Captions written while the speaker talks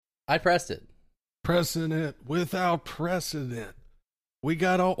I pressed it. Precedent without precedent. We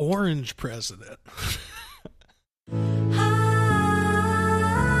got an orange president.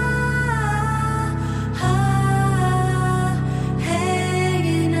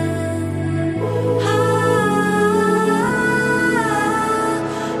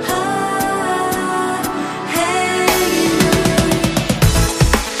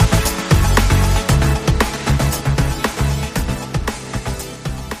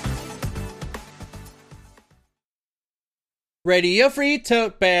 Radio free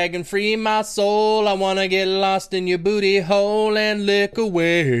tote bag and free my soul. I wanna get lost in your booty hole and lick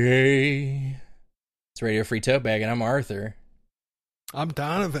away. It's Radio Free Tote Bag, and I'm Arthur. I'm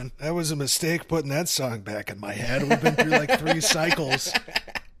Donovan. That was a mistake putting that song back in my head. We've been through like 3 cycles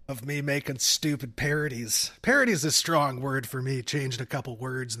of me making stupid parodies. Parody is a strong word for me. Changing a couple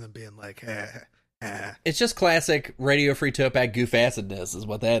words and then being like, It's just classic Radio Free Tote Bag goof acidness is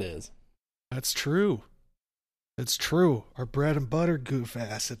what that is. That's true. It's true. Our bread and butter goof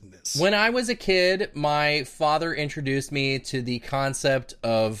acidness. When I was a kid, my father introduced me to the concept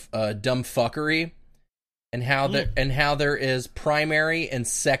of dumb fuckery, and how there is primary and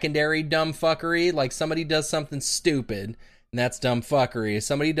secondary dumb fuckery. Like, somebody does something stupid, and that's dumb fuckery. If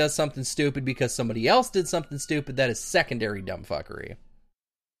somebody does something stupid because somebody else did something stupid, that is secondary dumb fuckery.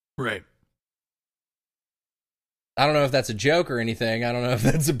 Right. I don't know if that's a joke or anything. I don't know if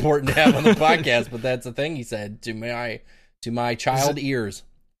that's important to have on the podcast, but that's a thing he said to my child ears.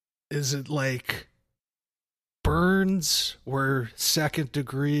 Is it like burns where second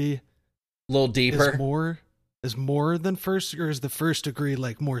degree a little deeper is more than first, or is the first degree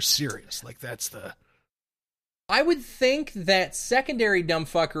like more serious? Like that's the... I would think that secondary dumb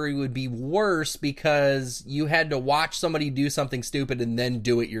fuckery would be worse because you had to watch somebody do something stupid and then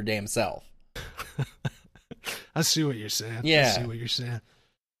do it your damn self. I see what you're saying. Yeah. I see what you're saying.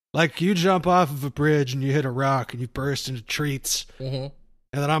 Like, you jump off of a bridge and you hit a rock and you burst into treats. Mm-hmm. And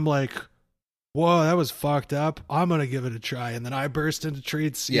then I'm like, whoa, that was fucked up. I'm going to give it a try. And then I burst into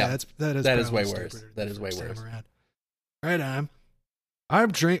treats. Yeah, that is way worse. That is way worse. Right on. I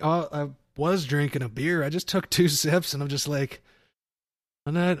was drinking a beer. I just took 2 sips and I'm just like,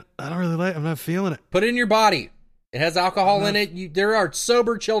 I'm not feeling it. Put it in your body. It has alcohol in it. There are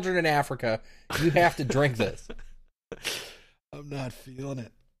sober children in Africa. You have to drink this. I'm not feeling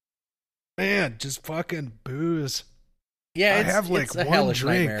it. Man, just fucking booze. Yeah, I have like it's a one hellish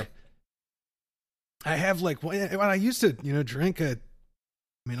drink. nightmare. I have like when I used to, drink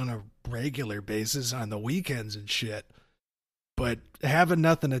on a regular basis on the weekends and shit. But having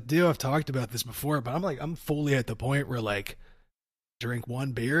nothing to do, I've talked about this before, but I'm fully at the point where like drink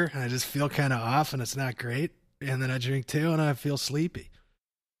 1 beer and I just feel kind of off and it's not great. And then I drink 2 and I feel sleepy.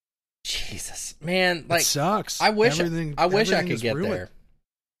 Jesus, man, like, it sucks. I wish I could get ruined. there.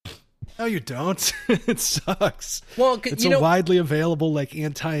 No, you don't. It sucks. Well, it's a widely available like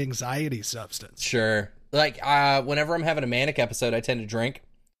anti-anxiety substance. Sure. Like, whenever I'm having a manic episode, I tend to drink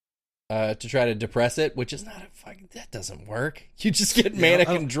to try to depress it, which is not that doesn't work. You just get manic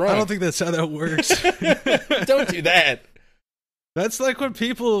and drunk. I don't think that's how that works. Don't do that. That's like when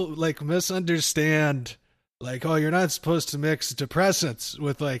people like misunderstand. Like, oh, you're not supposed to mix depressants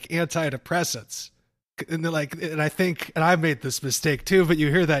with like antidepressants, and they're like, and I think, and I've made this mistake too. But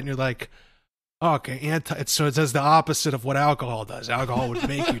you hear that and you're like, oh, okay, so it does the opposite of what alcohol does. Alcohol would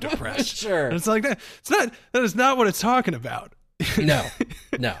make you depressed. Sure, and it's like that. That is not what it's talking about. No,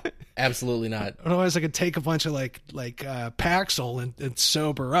 absolutely not. Otherwise, I could take a bunch of like Paxil and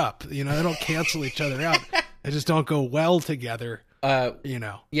sober up. They don't cancel each other out. They just don't go well together.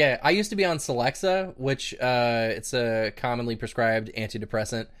 Yeah, I used to be on Celexa, which it's a commonly prescribed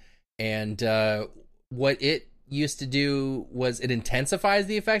antidepressant, and what it used to do was it intensifies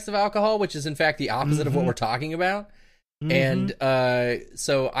the effects of alcohol, which is in fact the opposite of what we're talking about. And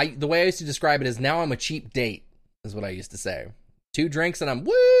so the way I used to describe it is, now I'm a cheap date, is what I used to say. 2 drinks and I'm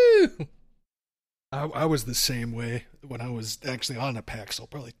woo. I was the same way when I was actually on a Paxil,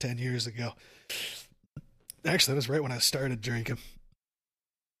 probably 10 years ago. Actually, that was right when I started drinking.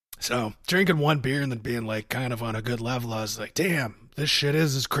 So, drinking 1 beer and then being like kind of on a good level, I was like, damn, this shit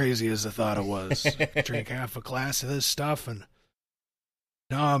is as crazy as I thought it was. Drink half a glass of this stuff and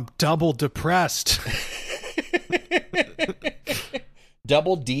now I'm double depressed.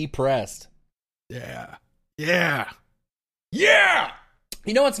 Double depressed. Yeah.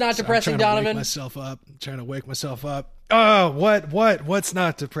 You know what's not depressing, Donovan? I'm trying to wake myself up. Oh, what's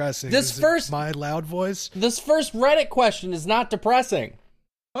not depressing? My loud voice? This first Reddit question is not depressing.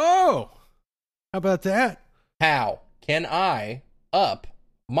 Oh, how about that? How can I up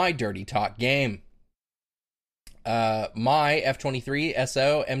my dirty talk game? My F23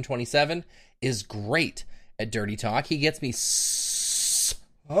 SO M27 is great at dirty talk. He gets me so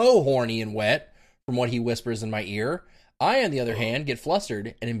horny and wet from what he whispers in my ear. I, on the other hand, get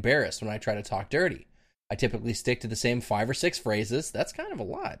flustered and embarrassed when I try to talk dirty. I typically stick to the same 5 or 6 phrases. That's kind of a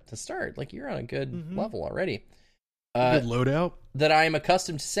lot to start. Like, you're on a good level already. Good loadout. That I am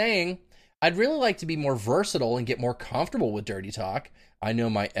accustomed to saying. I'd really like to be more versatile and get more comfortable with dirty talk. I know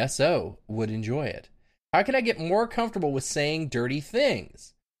my SO would enjoy it. How can I get more comfortable with saying dirty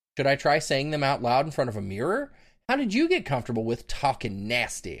things? Should I try saying them out loud in front of a mirror? How did you get comfortable with talking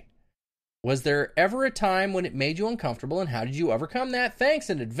nasty? Was there ever a time when it made you uncomfortable, and how did you overcome that? Thanks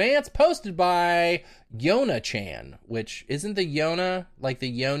in advance. Posted by Yona-chan, which isn't the Yona, like the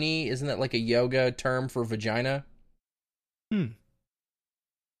yoni, isn't that like a yoga term for vagina?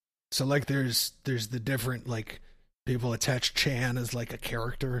 So, like, there's the different, like, people attach Chan as, like, a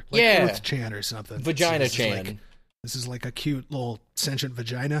character. Like Yeah. Earth Chan or something. Vagina So Chan. this is like a cute little sentient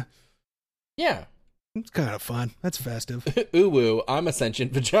vagina. Yeah. It's kind of fun. That's festive. Ooh, I'm a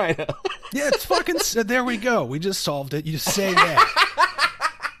sentient vagina. Yeah, it's fucking... there we go. We just solved it. You say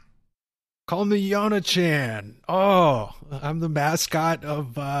that. Call me Yona-chan. Oh, I'm the mascot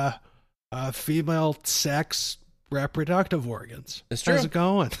of female sex reproductive organs. It's true. How's it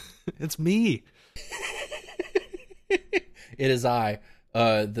going? It's me. It is I,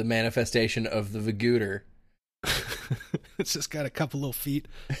 the manifestation of the Vagooter. It's just got a couple little feet.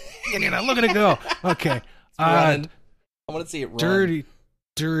 And, look at it go. Okay. Running. I want to see it run.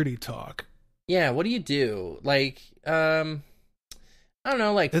 Dirty talk. Yeah, what do you do? Like, I don't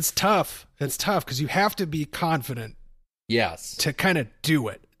know, like... It's tough. It's tough because you have to be confident Yes. to kind of do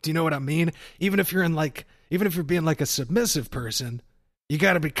it. Do you know what I mean? Even if you're being like a submissive person, you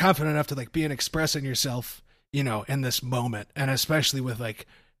got to be confident enough to like be expressing yourself, in this moment. And especially with like,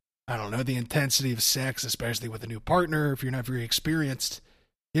 I don't know, the intensity of sex, especially with a new partner, if you're not very experienced,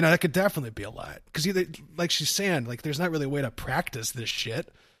 that could definitely be a lot. Because like she's saying, like there's not really a way to practice this shit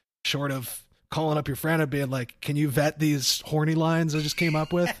short of calling up your friend and being like, can you vet these horny lines I just came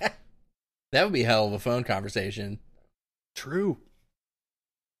up with? That would be a hell of a phone conversation. True.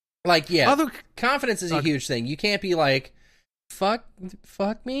 Like, yeah, confidence is a huge thing. You can't be like, fuck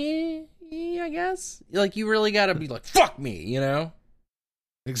me, I guess. Like, you really got to be like, fuck me,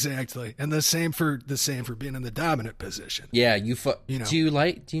 Exactly. And the same for being in the dominant position. Yeah, do you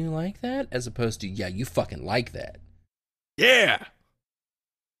like that? As opposed to, yeah, you fucking like that. Yeah.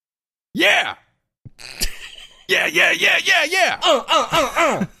 Yeah. Yeah.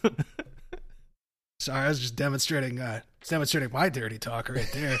 Sorry, I was just demonstrating my dirty talk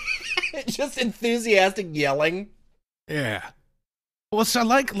right there. Just enthusiastic yelling. Yeah. Well, so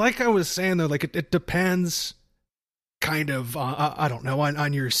like I was saying though, like it depends kind of I don't know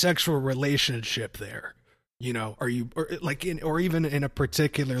on your sexual relationship there. Are you or even in a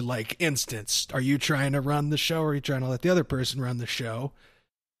particular like instance, are you trying to run the show or are you trying to let the other person run the show?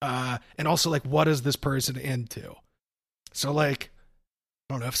 And also like what is this person into? So like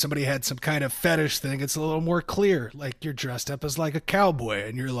I don't know if somebody had some kind of fetish thing, it's a little more clear. Like you're dressed up as like a cowboy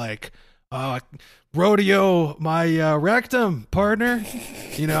and you're like, rodeo my rectum, partner.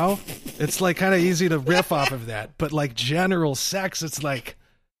 It's like kind of easy to riff off of that. But like general sex, it's like,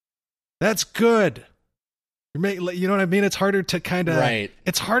 that's good. You know what I mean? It's harder to kind of, right.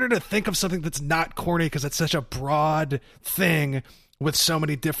 It's harder to think of something that's not corny because it's such a broad thing with so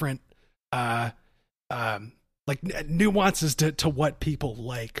many different, like nuances to what people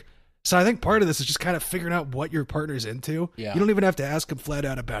like. So I think part of this is just kind of figuring out what your partner's into. Yeah. You don't even have to ask them flat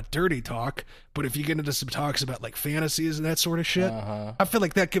out about dirty talk, but if you get into some talks about like fantasies and that sort of shit, I feel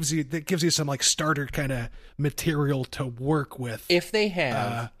like that gives you some like starter kind of material to work with. If they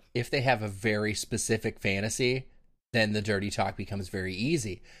have a very specific fantasy, then the dirty talk becomes very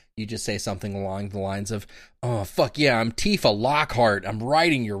easy. You just say something along the lines of, "Oh fuck yeah, I'm Tifa Lockhart. I'm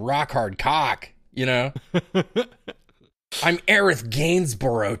riding your rock hard cock." I'm Aerith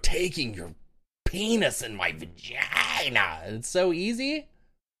Gainsborough taking your penis in my vagina. It's so easy.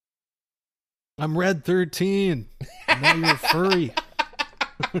 I'm Red 13. Now you're a furry.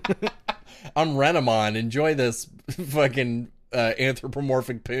 I'm Renamon. Enjoy this fucking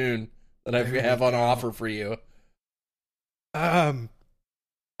anthropomorphic poon that I have on offer for you. But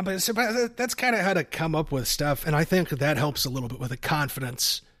that's kind of how to come up with stuff, and I think that helps a little bit with the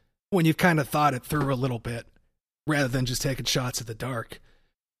confidence when you've kind of thought it through a little bit, rather than just taking shots at the dark.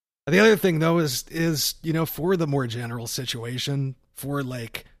 The other thing though is for the more general situation, for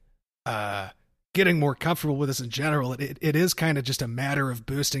like getting more comfortable with this in general, it is kind of just a matter of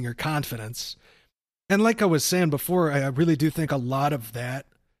boosting your confidence. And like I was saying before, I really do think a lot of that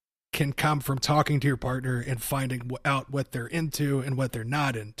can come from talking to your partner and finding out what they're into and what they're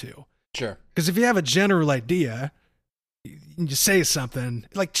not into. Sure. Because if you have a general idea, you say something,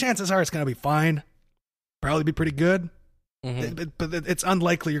 like chances are it's going to be fine, probably be pretty good. Mm-hmm. But it's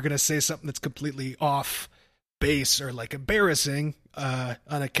unlikely you're going to say something that's completely off base or like embarrassing on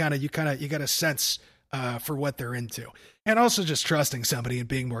account of you got a sense for what they're into. And also just trusting somebody and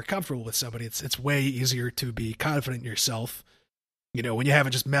being more comfortable with somebody. It's way easier to be confident in yourself. You know, when you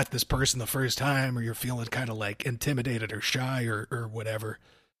haven't just met this person the first time, or you're feeling kind of like intimidated or shy or whatever.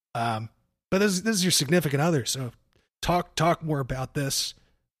 But this is your significant other, so talk more about this.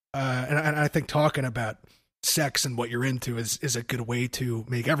 And I think talking about sex and what you're into is a good way to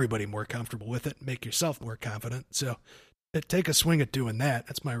make everybody more comfortable with it and make yourself more confident. So take a swing at doing that.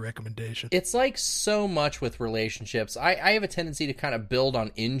 That's my recommendation. It's like so much with relationships. I have a tendency to kind of build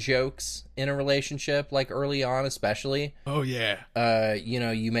on in-jokes in a relationship, like early on especially. Oh, yeah. You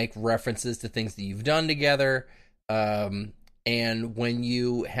know, you make references to things that you've done together. And when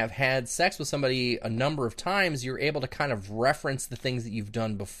you have had sex with somebody a number of times, you're able to kind of reference the things that you've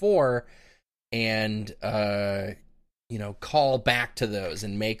done before and, you know, call back to those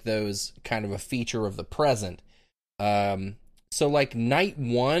and make those kind of a feature of the present. So like night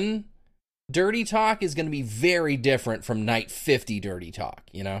 1 dirty talk is going to be very different from night 50 dirty talk,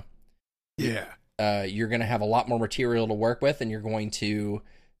 you know? Yeah. You're going to have a lot more material to work with, and you're going to,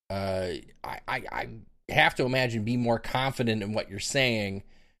 I have to imagine, be more confident in what you're saying,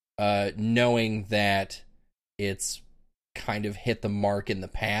 knowing that it's kind of hit the mark in the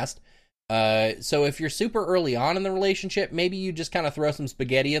past. So if you're super early on in the relationship, maybe you just kind of throw some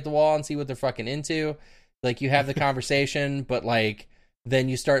spaghetti at the wall and see what they're fucking into. Like, you have the conversation, but like, then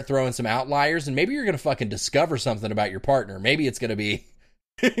you start throwing some outliers, and maybe you're going to fucking discover something about your partner. Maybe it's going to be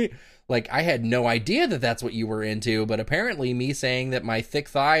like, I had no idea that that's what you were into, but apparently me saying that my thick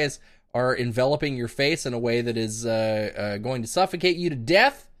thighs are enveloping your face in a way that is going to suffocate you to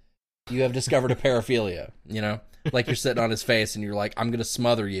death, you have discovered a paraphilia, you know? Like, you're sitting on his face and you're like, I'm going to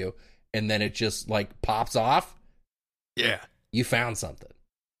smother you, and then it just like pops off. Yeah. You found something.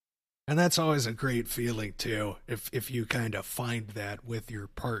 And that's always a great feeling too, if you kind of find that with your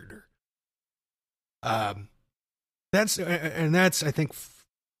partner. That's I think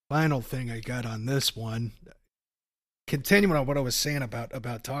final thing I got on this one. Continuing on what I was saying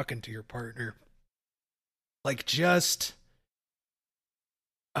about talking to your partner, like, just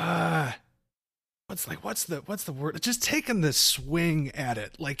what's the word? Just taking this swing at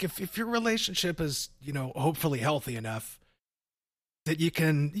it. Like, if your relationship is, you know, hopefully healthy enough that you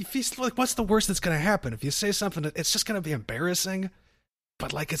can, if you like, what's the worst that's going to happen? If you say something, it's just going to be embarrassing,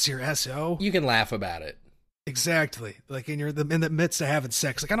 but like, it's your SO. You can laugh about it. Exactly. Like, in the midst of having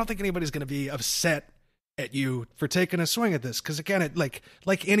sex. Like, I don't think anybody's going to be upset at you for taking a swing at this. Because again, it like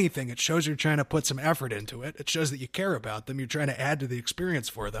anything, it shows you're trying to put some effort into it. It shows that you care about them. You're trying to add to the experience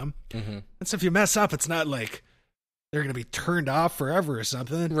for them. Mm-hmm. And so if you mess up, it's not like they're going to be turned off forever or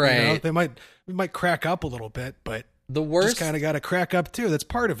something. Right. You know? We might crack up a little bit, but the worst, just kind of got to crack up too. That's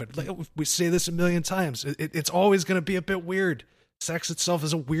part of it. Like, we say this a million times. It's always going to be a bit weird. Sex itself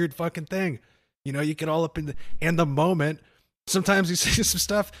is a weird fucking thing. You know, you get all up in the moment. Sometimes you say some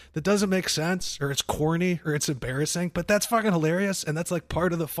stuff that doesn't make sense, or it's corny, or it's embarrassing, but that's fucking hilarious. And that's like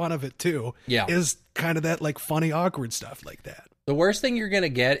part of the fun of it too. Yeah. Is kind of that like funny, awkward stuff like that. The worst thing you're going to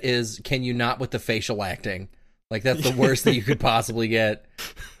get is, can you not with the facial acting? Like, that's the worst that you could possibly get.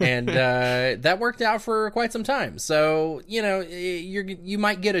 And that worked out for quite some time. So, you know, you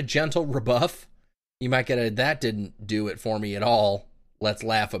might get a gentle rebuff. You might get that didn't do it for me at all. Let's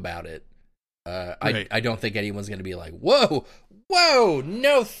laugh about it. Right. I don't think anyone's going to be like, whoa,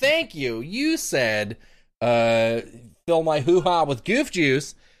 no, thank you. You said, fill my hoo-ha with goof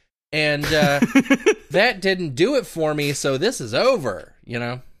juice. And that didn't do it for me, so this is over, you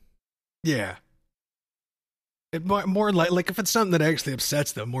know? Yeah. It more like if it's something that actually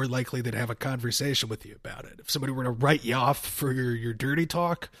upsets them, more likely they'd have a conversation with you about it. If somebody were to write you off for your dirty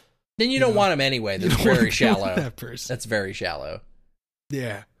talk, then you don't want them anyway. That's very shallow. That person. That's very shallow.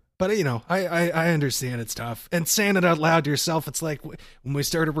 Yeah. But, you know, I understand it's tough. And saying it out loud to yourself, it's like when we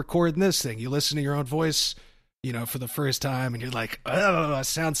started recording this thing, you listen to your own voice, you know, for the first time, and you're like, oh, it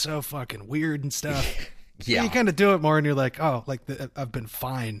sounds so fucking weird and stuff. Yeah. You kind of do it more, and you're like, oh, like, I've been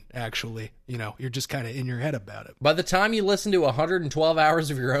fine, actually. You know, you're just kind of in your head about it. By the time you listen to 112 hours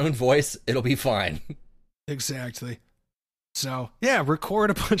of your own voice, it'll be fine. Exactly. So, yeah,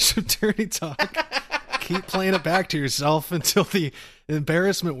 record a bunch of dirty talk. Keep playing it back to yourself until the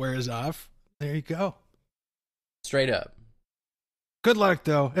embarrassment wears off. There you go. Straight up. Good luck,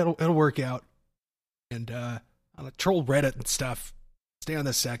 though. It'll work out. And I'll troll Reddit and stuff. Stay on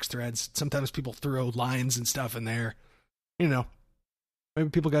the sex threads. Sometimes people throw lines and stuff in there. You know, maybe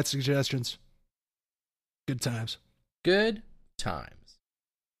people got suggestions. Good times. Good times.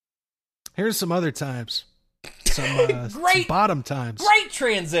 Here's some other times. Some Great bottom times. Great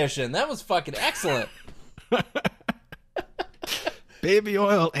transition. That was fucking excellent. Baby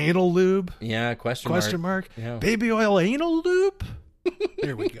oil anal lube. Yeah, question mark. Yeah. Baby oil anal lube.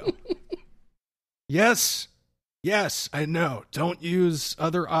 There we go. Yes, I know. Don't use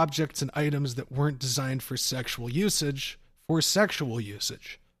other objects and items that weren't designed for sexual usage for sexual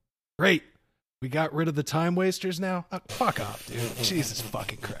usage. Great. We got rid of the time wasters now? Fuck off, dude. Jesus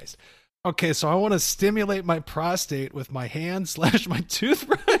fucking Christ. Okay, so I want to stimulate my prostate with my hand / my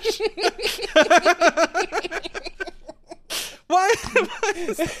toothbrush. Why?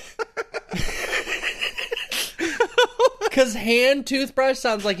 Because hand toothbrush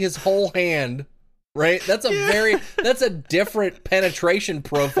sounds like his whole hand, right? That's a different penetration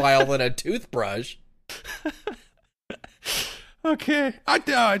profile than a toothbrush. Okay. I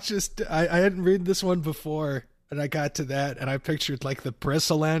hadn't read this one before, and I got to that, and I pictured like the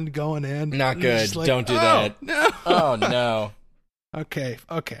bristle end going in. Not good. Like, don't do that. No. Oh, no. Okay.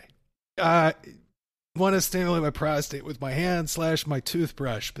 Want to stimulate my prostate with my hand / my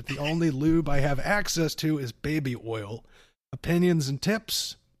toothbrush, but the only lube I have access to is baby oil. Opinions and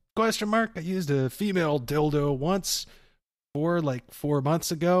tips? ? I used a female dildo once 4 months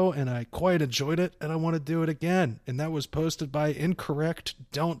ago, and I quite enjoyed it, and I want to do it again. And that was posted by Incorrect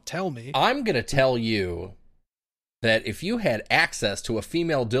Don't Tell Me. I'm going to tell you that if you had access to a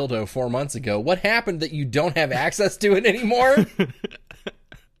female dildo 4 months ago, what happened that you don't have access to it anymore?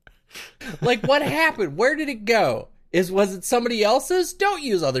 Like, what happened? Where did it go? Was it somebody else's? Don't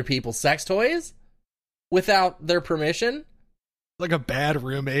use other people's sex toys without their permission. Like a bad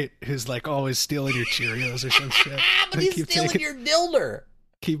roommate who's like always stealing your Cheerios or some shit. But he's stealing your dildo.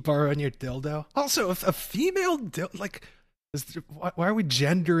 Keep borrowing your dildo. Also, if a female dildo, like, why are we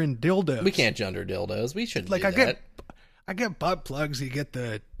gendering dildos? We can't gender dildos. We shouldn't like do that. I get butt plugs. You get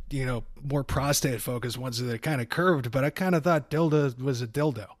the, more prostate focused ones that are kind of curved, but I kind of thought dildo was a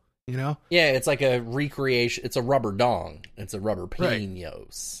dildo, Yeah, it's like a recreation. It's a rubber dong. It's a rubber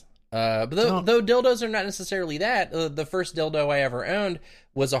penis. But though dildos are not necessarily that, the first dildo I ever owned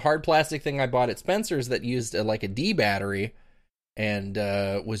was a hard plastic thing I bought at Spencer's that used like a D battery and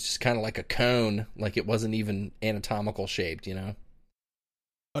was just kind of like a cone, like it wasn't even anatomical shaped, A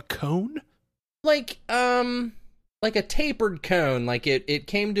cone? Like a tapered cone. Like it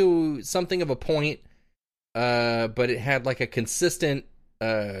came to something of a point, but it had like a consistent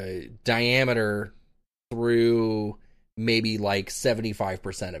diameter through maybe like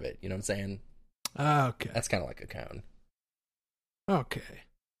 75% of it. You know what I'm saying? Okay. That's kind of like a cone. Okay.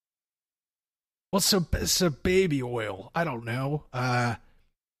 Well, so baby oil. I don't know. I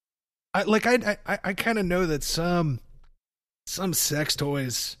kind of know that some sex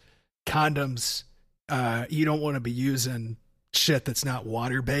toys, condoms, you don't want to be using shit that's not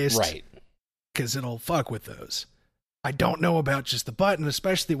water based, right? Because it'll fuck with those. I don't know about just the button,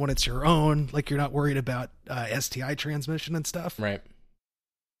 especially when it's your own. Like, you're not worried about STI transmission and stuff. Right.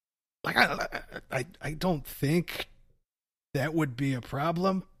 Like, I don't think that would be a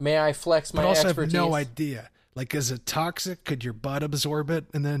problem. May I flex my expertise? expertise? I have no idea. Like, is it toxic? Could your butt absorb it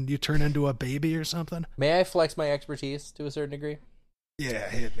and then you turn into a baby or something? May I flex my expertise to a certain degree? Yeah,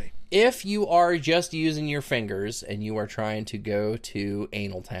 hit me. If you are just using your fingers and you are trying to go to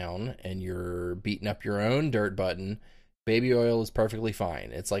Anal Town and you're beating up your own dirt button, baby oil is perfectly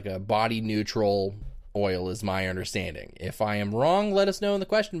fine. It's like a body neutral oil is my understanding. If I am wrong, let us know in the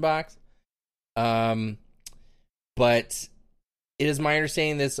question box. But it is my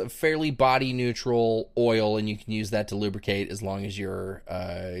understanding that it's a fairly body neutral oil and you can use that to lubricate as long as you're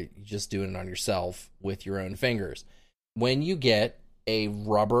just doing it on yourself with your own fingers. When you get a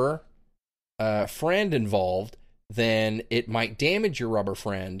rubber friend involved, then it might damage your rubber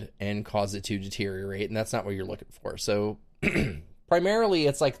friend and cause it to deteriorate, and that's not what you're looking for. So primarily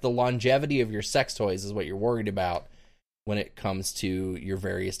it's like the longevity of your sex toys is what you're worried about when it comes to your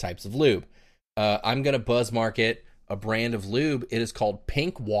various types of lube. I'm going to buzz market a brand of lube. It is called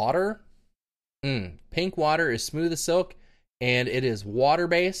Pink Water. Pink Water is smooth as silk, and it is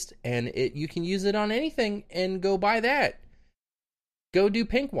water-based, and you can use it on anything, and go buy that. Go do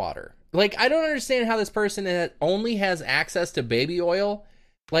Pink Water. Like, I don't understand how this person that only has access to baby oil,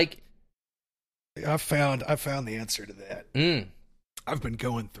 like... I found the answer to that. I've been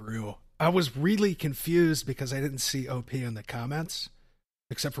going through. I was really confused because I didn't see OP in the comments,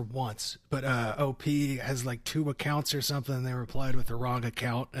 except for once. But OP has like 2 accounts or something, and they replied with the wrong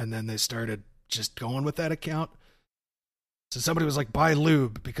account, and then they started just going with that account. So somebody was like, buy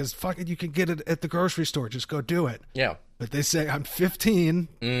lube because fucking you can get it at the grocery store. Just go do it. Yeah. But they say, I'm 15.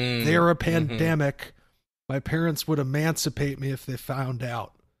 They're a pandemic. My parents would emancipate me if they found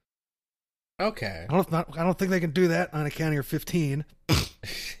out. Okay. I don't think they can do that on account of you're 15.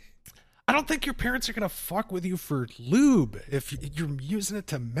 I don't think your parents are going to fuck with you for lube if you're using it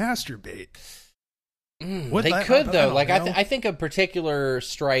to masturbate. They could, though. Like, I think a particular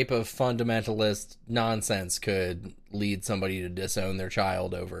stripe of fundamentalist nonsense could lead somebody to disown their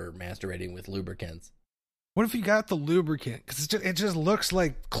child over masturbating with lubricants. What if you got the lubricant? Because it just looks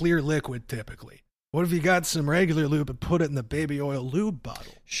like clear liquid, typically. What if you got some regular lube and put it in the baby oil lube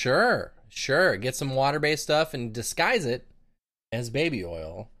bottle? Sure. Get some water-based stuff and disguise it as baby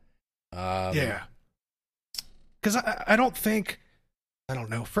oil. Yeah. Because I don't think... I don't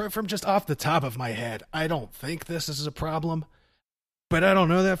know. From just off the top of my head, I don't think this is a problem, but I don't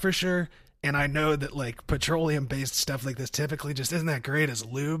know that for sure. And I know that like petroleum-based stuff like this typically just isn't that great as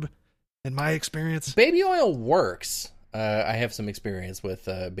lube, in my experience. Baby oil works. I have some experience with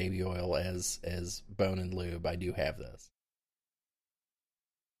baby oil as bone and lube. I do have this.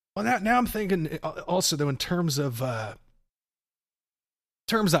 Well, now I'm thinking also though in terms of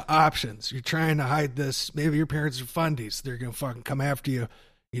options, you're trying to hide this. Maybe your parents are fundies. They're gonna fucking come after you,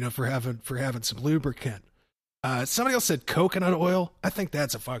 for having some lubricant. Somebody else said coconut oil. I think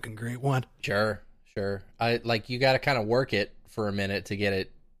that's a fucking great one. Sure. You got to kind of work it for a minute to get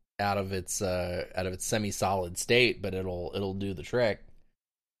it out of its semi-solid state, but it'll do the trick.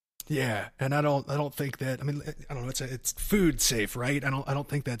 Yeah, and I don't think that. I mean, I don't know. It's food safe, right? I don't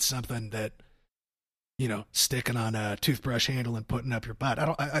think that's something that. Sticking on a toothbrush handle and putting up your butt.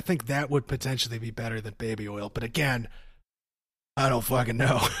 I think that would potentially be better than baby oil. But again, I don't fucking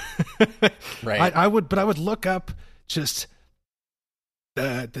know. Right. I would look up just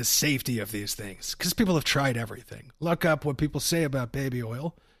the safety of these things because people have tried everything. Look up what people say about baby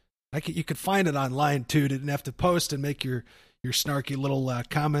oil. You could find it online too. Didn't have to post and make your snarky little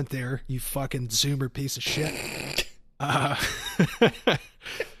comment there. You fucking Zoomer piece of shit.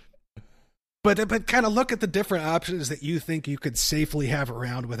 But kind of look at the different options that you think you could safely have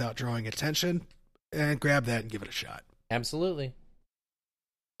around without drawing attention and grab that and give it a shot. Absolutely.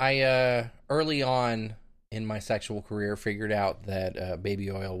 I, early on in my sexual career, figured out that baby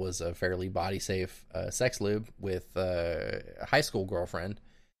oil was a fairly body-safe sex lube with a high school girlfriend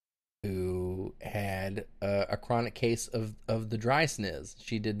who had a chronic case of the dry sniz.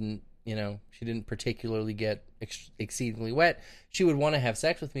 She didn't particularly get exceedingly wet. She would want to have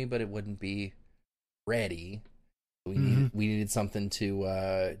sex with me, but it wouldn't be ready. We needed something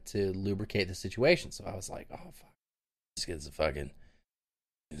to lubricate the situation. So I was like, oh fuck, this gets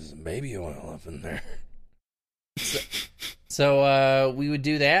there's some baby oil up in there. So we would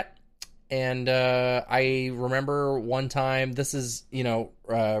do that. And I remember one time, this is,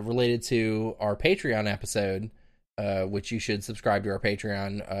 related to our Patreon episode, which you should subscribe to our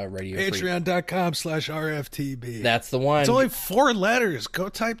Patreon radio. Patreon.com/RFTB. That's the one. It's only 4 letters. Go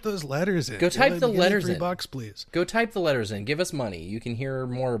type those letters in. Go type the letters in. $3, please. Go type the letters in. Give us money. You can hear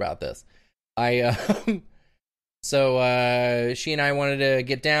more about this. So she and I wanted to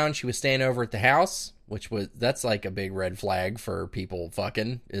get down. She was staying over at the house, that's like a big red flag for people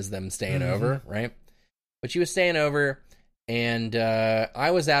fucking, is them staying over, right? But she was staying over. And I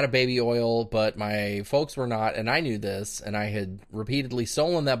was out of baby oil, but my folks were not, and I knew this, and I had repeatedly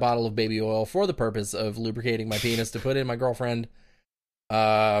stolen that bottle of baby oil for the purpose of lubricating my penis to put in my girlfriend.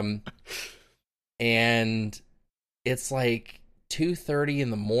 And it's like 2:30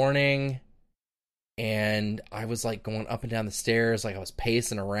 in the morning, and I was like going up and down the stairs, like I was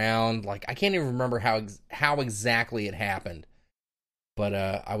pacing around. Like I can't even remember how exactly it happened, but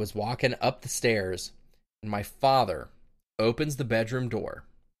I was walking up the stairs, and my father opens the bedroom door,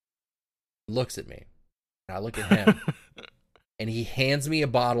 looks at me, and I look at him, and he hands me a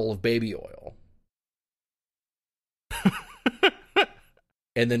bottle of baby oil,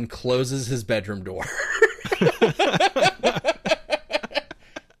 and then closes his bedroom door.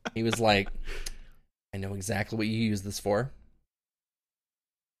 He was like, I know exactly what you use this for.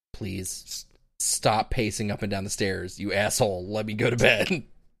 Please stop pacing up and down the stairs, you asshole. Let me go to bed.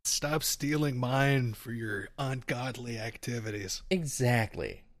 Stop stealing mine for your ungodly activities.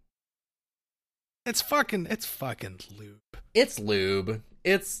 Exactly. It's fucking lube. It's lube.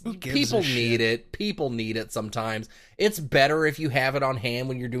 People need it. People need it sometimes. It's better if you have it on hand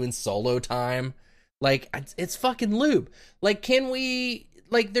when you're doing solo time. Like, it's fucking lube. Like, you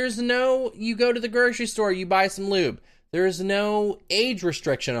go to the grocery store, you buy some lube. There's no age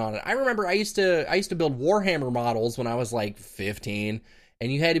restriction on it. I remember I used to build Warhammer models when I was like 15.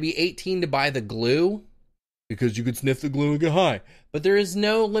 And you had to be 18 to buy the glue because you could sniff the glue and get high. But there is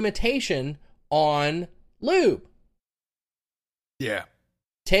no limitation on lube. Yeah.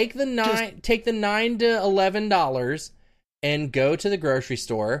 Take the $9 to $11 and go to the grocery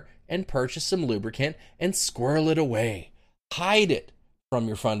store and purchase some lubricant and squirrel it away. Hide it from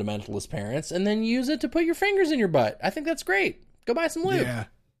your fundamentalist parents and then use it to put your fingers in your butt. I think that's great. Go buy some lube. Yeah.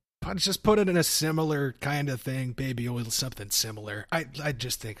 Just put it in a similar kind of thing, baby oil, something similar. I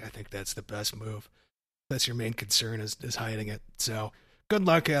think that's the best move. That's your main concern is hiding it. So good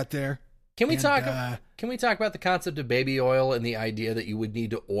luck out there. Can we talk about the concept of baby oil and the idea that you would need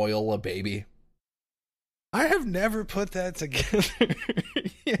to oil a baby? I have never put that together.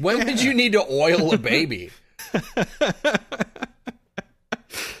 Yeah. When did you need to oil a baby?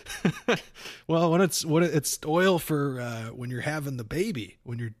 Well, when it's oil for when you're having the baby,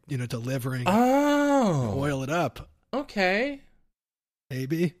 when you're delivering. Oh, oil it up. Okay,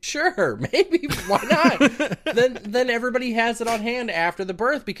 maybe. Sure, maybe. Why not? then everybody has it on hand after the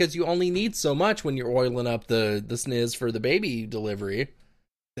birth because you only need so much when you're oiling up the sniz for the baby delivery.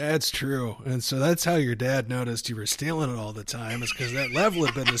 That's true, and so that's how your dad noticed you were stealing it all the time. Is because that level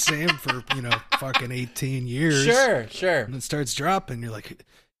had been the same for fucking 18 years. Sure. And it starts dropping. You're like.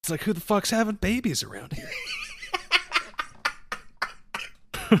 It's like, who the fuck's having babies around here?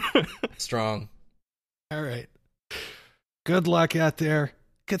 Strong. All right. Good luck out there.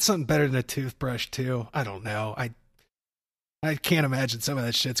 Get something better than a toothbrush, too. I don't know. I can't imagine some of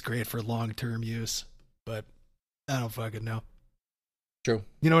that shit's great for long-term use, but I don't fucking know. True.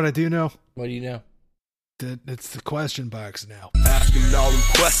 You know what I do know? What do you know? It's the question box now. Asking all them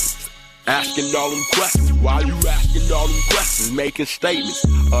questions. Asking all them questions. Why you asking all them questions? Making statements.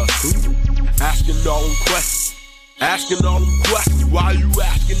 Who? Asking all them questions. Asking all them questions. Why you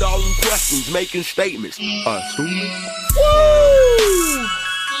asking all them questions? Making statements. Who? Woo!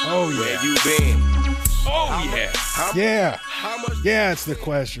 Oh, yeah. Where you been? Oh, yeah. How much? Yeah, it's the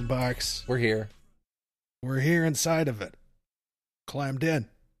question box. We're here. We're here inside of it. Climbed in.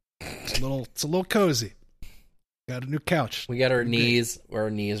 It's a little cozy. Got a new couch. We got our knees, where our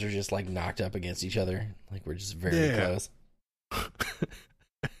knees are just like knocked up against each other. Like we're just very close.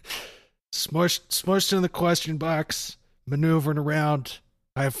 Smushed in the question box, maneuvering around.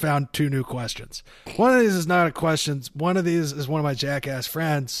 I have found 2 new questions. One of these is not a question. One of these is one of my jackass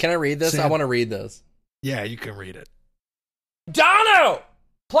friends. Can I read this? I want to read this. Yeah, you can read it. Dono!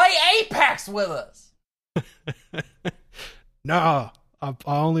 Play Apex with us! No, I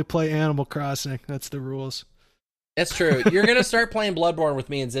only play Animal Crossing. That's the rules. That's true. You're going to start playing Bloodborne with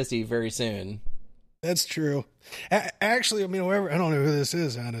me and Zissy very soon. That's true. Actually, I mean, whoever, I don't know who this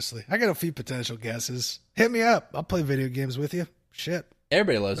is, honestly. I got a few potential guesses. Hit me up. I'll play video games with you. Shit.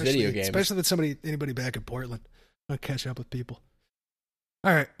 Everybody loves video games. Especially if it's anybody back in Portland. I'll catch up with people.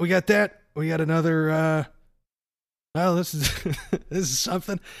 All right, we got that. We got another, this is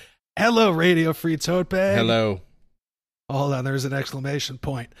something. Hello, Radio Free Tote Bag. Hello. Hold on, there's an exclamation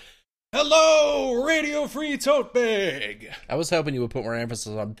point. Hello, Radio Free Tote Bag. I was hoping you would put more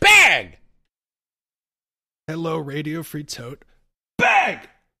emphasis on bag. Hello, Radio Free Tote Bag.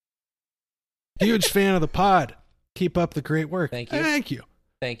 Huge fan of the pod. Keep up the great work. Thank you. Thank you.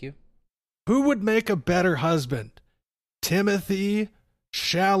 Thank you. Who would make a better husband? Timothy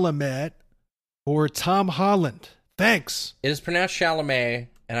Chalamet or Tom Holland? Thanks. It is pronounced Chalamet,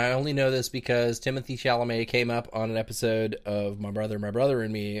 and I only know this because Timothy Chalamet came up on an episode of My Brother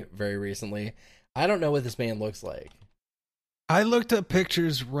and Me very recently. I don't know what this man looks like. I looked up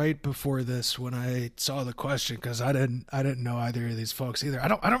pictures right before this when I saw the question because I didn't know either of these folks either. I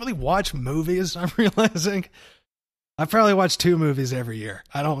don't really watch movies. I'm realizing I probably watch 2 movies every year.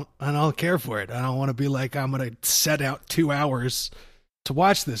 I don't care for it. I don't want to be like I'm gonna set out 2 hours to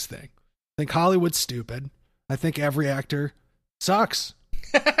watch this thing. I think Hollywood's stupid. I think every actor sucks.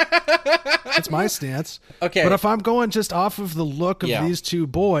 That's my stance. Okay, but if I'm going just off of the look of these 2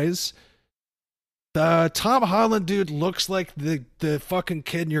 boys. The Tom Holland dude looks like the fucking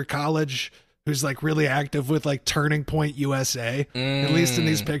kid in your college who's like really active with like Turning Point USA, at least in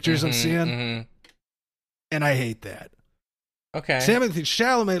these pictures I'm seeing. And I hate that. Okay. Timothy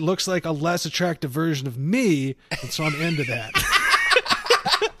Chalamet looks like a less attractive version of me, and so I'm into that.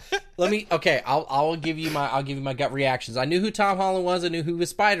 I'll give you my gut reactions. I knew who Tom Holland was. I knew who was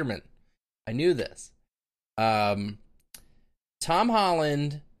Spider-Man. I knew this. Tom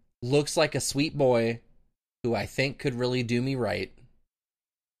Holland looks like a sweet boy who I think could really do me right.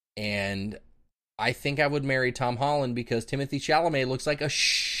 And I think I would marry Tom Holland because Timothy Chalamet looks like a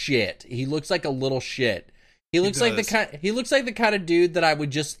shit. He looks like a little shit. He looks like the kind of dude that I would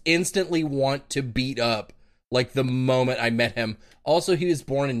just instantly want to beat up like the moment I met him. Also, he was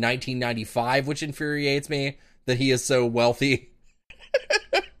born in 1995, which infuriates me that he is so wealthy.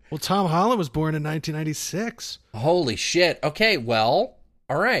 Well, Tom Holland was born in 1996. Holy shit. Okay, well,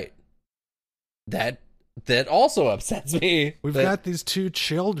 all right. That also upsets me. We've got these two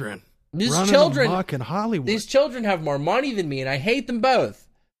children. These running children amok in Hollywood. These children have more money than me, and I hate them both.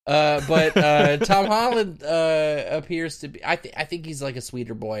 But Tom Holland appears to be. I think he's like a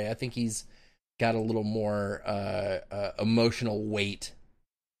sweeter boy. I think he's got a little more emotional weight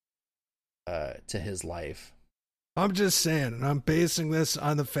to his life. I'm just saying, and I'm basing this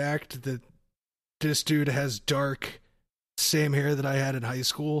on the fact that this dude has dark, same hair that I had in high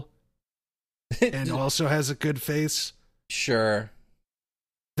school, and also has a good face. Sure.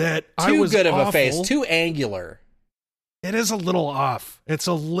 That too I was good of awful. A face, too angular. It is a little off. It's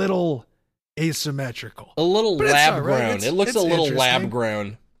a little asymmetrical. A little lab grown. Right. It looks a little lab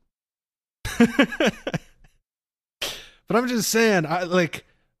grown. But I'm just saying, I like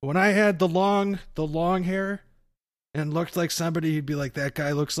when I had the long hair and looked like somebody, you'd be like, that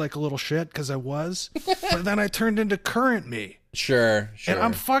guy looks like a little shit, because I was. But then I turned into current me. Sure. And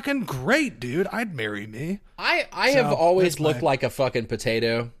I'm fucking great, dude. I'd marry me. I have always looked like a fucking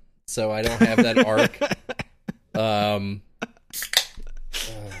potato, so I don't have that arc.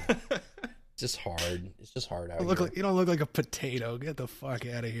 Just hard. It's just hard out here. You don't look like a potato. Get the fuck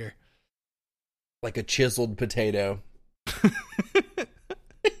out of here. Like a chiseled potato.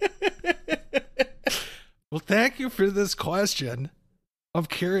 Well, thank you for this question. I'm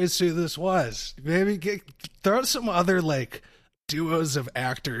curious who this was. Maybe throw some other like duos of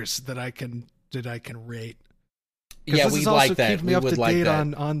actors that I can rate. Yeah, we'd like that. Keep me up to date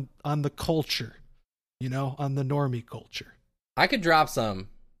on the culture, on the normie culture. I could drop some.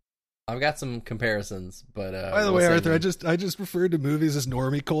 I've got some comparisons, but by the way, Arthur, I just referred to movies as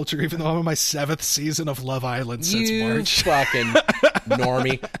normie culture, even though I'm on my 7th season of Love Island since March. Fucking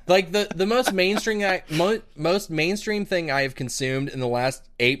normie. Like the most mainstream thing I have consumed in the last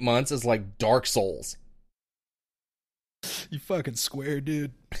 8 months is like Dark Souls. You fucking square,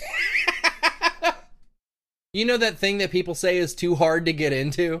 dude. You know that thing that people say is too hard to get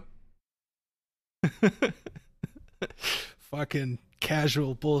into? Fucking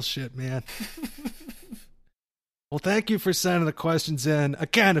casual bullshit, man. Well, thank you for sending the questions in.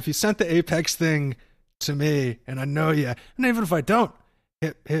 Again, if you sent the Apex thing to me, and I know you, and even if I don't,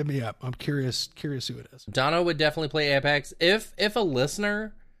 hit me up. I'm curious who it is. Dono would definitely play Apex. If a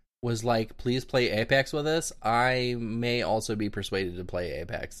listener was like, please play Apex with us, I may also be persuaded to play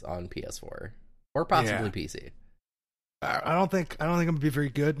Apex on PS4 or possibly PC. I don't think I'm gonna be very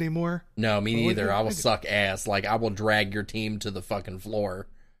good anymore. No, me neither. I will suck ass. Like, I will drag your team to the fucking floor.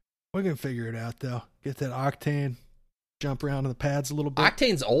 We're gonna figure it out though. Get that Octane, jump around on the pads a little bit.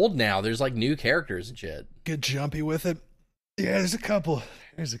 Octane's old now. There's like new characters and shit. Get jumpy with it. Yeah, there's a couple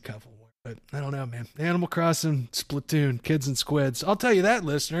more, but I don't know, man. Animal Crossing, Splatoon, Kids and Squids. I'll tell you that,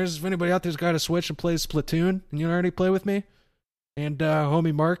 listeners. If anybody out there's got a Switch and plays Splatoon, and you already play with me, and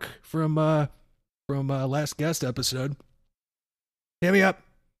homie Mark from last guest episode. Hit me up.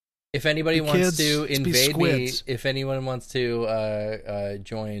 If anybody wants to invade me, if anyone wants to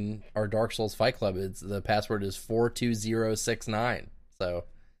join our Dark Souls Fight Club, the password is 42069. So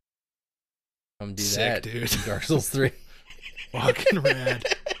come do that, dude. Dark Souls 3. Fucking rad.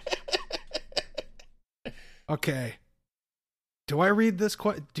 Okay. Do I read this?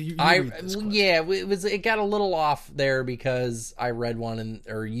 Do you read this question? Yeah, it got a little off there because I read one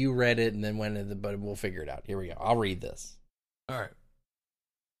or you read it and then went into but we'll figure it out. Here we go. I'll read this. All right.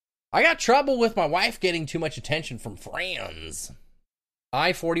 I got trouble with my wife getting too much attention from friends.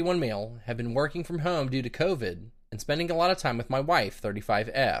 I, 41 male, have been working from home due to COVID and spending a lot of time with my wife,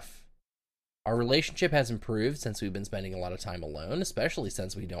 35F. Our relationship has improved since we've been spending a lot of time alone, especially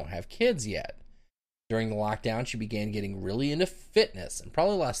since we don't have kids yet. During the lockdown, she began getting really into fitness and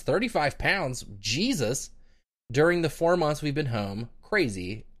probably lost 35 pounds, Jesus, during the 4 months we've been home.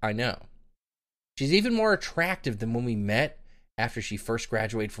 Crazy, I know. She's even more attractive than when we met after she first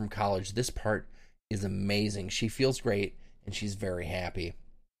graduated from college. This part is amazing. She feels great, and she's very happy.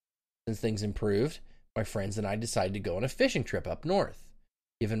 Since things improved, my friends and I decided to go on a fishing trip up north.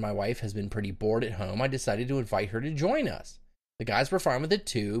 Given my wife has been pretty bored at home, I decided to invite her to join us. The guys were fine with it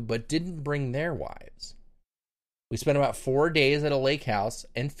too, but didn't bring their wives. We spent about 4 days at a lake house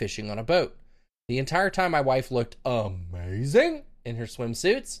and fishing on a boat. The entire time my wife looked amazing in her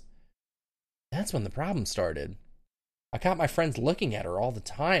swimsuits. That's when the problem started. I caught my friends looking at her all the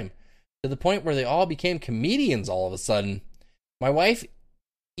time, to the point where they all became comedians all of a sudden. My wife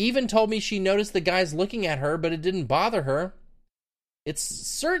even told me she noticed the guys looking at her, but it didn't bother her. It's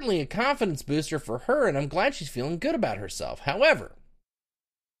certainly a confidence booster for her, and I'm glad she's feeling good about herself. However,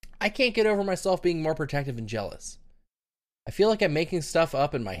 I can't get over myself being more protective and jealous. I feel like I'm making stuff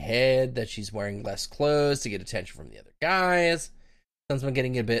up in my head that she's wearing less clothes to get attention from the other guys. Since I'm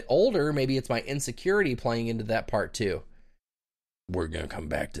getting a bit older, maybe it's my insecurity playing into that part too. We're going to come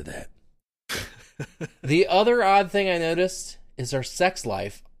back to that. The other odd thing I noticed is our sex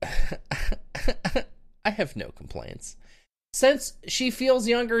life. I have no complaints. Since she feels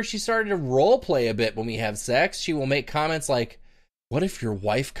younger, she started to role play a bit when we have sex. She will make comments like, "What if your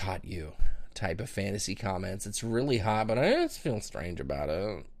wife caught you?" type of fantasy comments. It's really hot, but I just feel strange about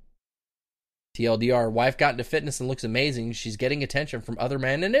it. TLDR, wife got into fitness and looks amazing. She's getting attention from other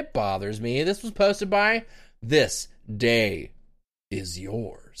men, and it bothers me. This was posted by This Day Is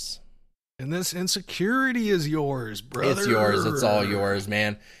Yours. And this insecurity is yours, brother. It's yours. It's all yours,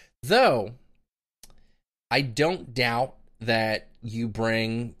 man. Though, I don't doubt that you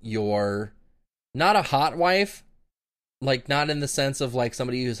bring your, not a hot wife, like not in the sense of like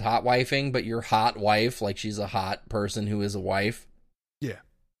somebody who's hot wifing, but your hot wife, like she's a hot person who is a wife. Yeah.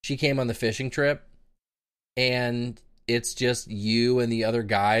 She came on the fishing trip, and it's just you and the other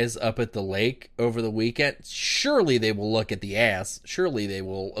guys up at the lake over the weekend. Surely they will look at the ass. Surely they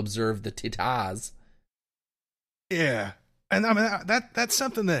will observe the titas. Yeah. And I mean, that's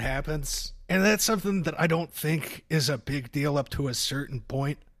something that happens. And that's something that I don't think is a big deal up to a certain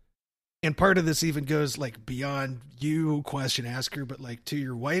point. And part of this even goes like beyond you, question asker, but like to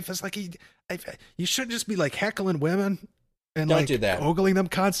your wife. It's like you shouldn't just be like heckling women and Don't like do that. ogling them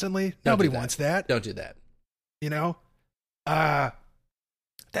constantly. Don't Nobody do that. wants that. Don't do that. You know? That's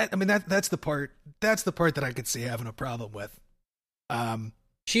the part that I could see having a problem with.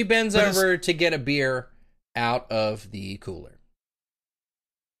 She bends But over to get a beer out of the cooler.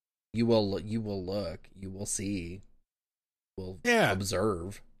 You will look, you will see,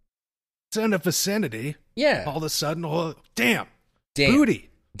 observe. It's in the vicinity. Yeah. All of a sudden, oh, damn. Damn. Booty.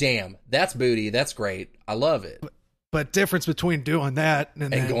 Damn. That's booty. That's great. I love it. But difference between doing that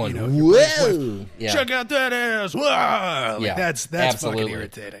and then, going, your buddy's wife, whoa. Yeah. check out that ass. Whoa. Like, Yeah, that's absolutely. fucking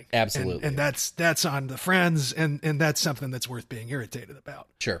irritating. Absolutely. And that's on the friends, and that's something that's worth being irritated about.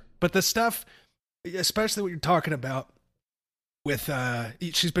 Sure. But the stuff, especially what you're talking about with,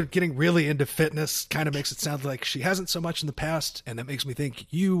 she's been getting really into fitness, kind of makes it sound like she hasn't so much in the past, and that makes me think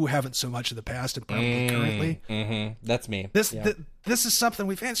you haven't so much in the past and probably currently. Mm-hmm. That's me. This is something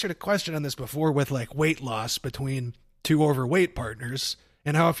we've answered a question on this before with like weight loss between two overweight partners,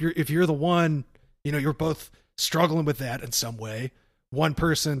 and how if you're the one, you know, you're both struggling with that in some way. One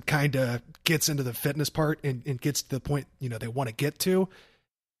person kind of gets into the fitness part and gets to the point, you know, they want to get to.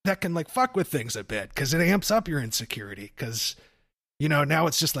 That can like fuck with things a bit because it amps up your insecurity. Because, you know, now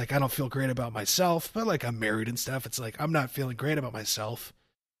it's just like I don't feel great about myself, but like I'm married and stuff. It's like I'm not feeling great about myself.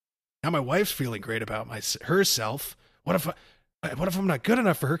 Now my wife's feeling great about herself. What if I'm not good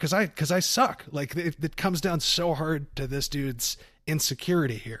enough for her because I suck? Like it comes down so hard to this dude's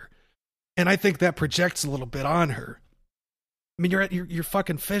insecurity here, and I think that projects a little bit on her. I mean, you're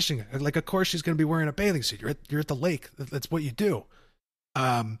fucking fishing. Like, of course she's gonna be wearing a bathing suit. You're at the lake. That's what you do.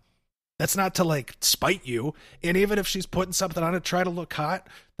 That's not to like spite you. And even if she's putting something on to try to look hot,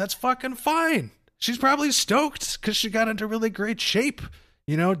 that's fucking fine. She's probably stoked because she got into really great shape.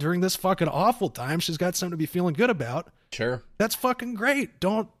 You know, during this fucking awful time, she's got something to be feeling good about. Sure. That's fucking great.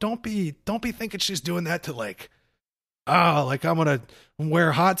 Don't be thinking she's doing that to like, oh, like I'm gonna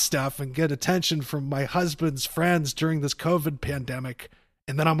wear hot stuff and get attention from my husband's friends during this COVID pandemic,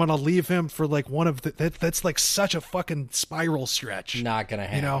 and then I'm gonna leave him for like one of that's like such a fucking spiral stretch. Not gonna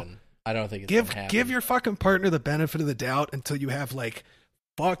happen. You know, I don't think it's gonna happen. Give your fucking partner the benefit of the doubt until you have like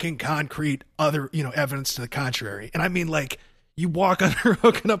fucking concrete other, you know, evidence to the contrary. And I mean like you walk on her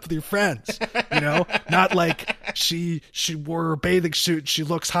hooking up with your friends, you know, not like she wore a bathing suit, she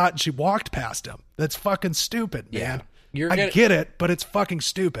looks hot and she walked past him. That's fucking stupid, man. I get it, but it's fucking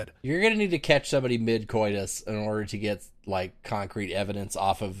stupid. You're going to need to catch somebody mid-coitus in order to get like concrete evidence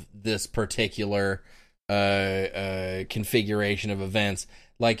off of this particular configuration of events.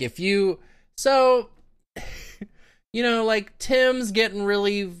 Like if you, so, you know, like Tim's getting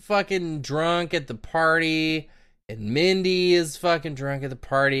really fucking drunk at the party, and Mindy is fucking drunk at the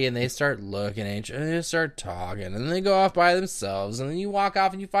party, and they start looking at each other, and they start talking, and then they go off by themselves, and then you walk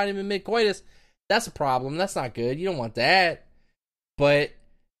off and you find him in mid-coitus. That's a problem. That's not good. You don't want that. But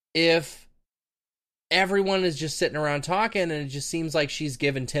if everyone is just sitting around talking, and it just seems like she's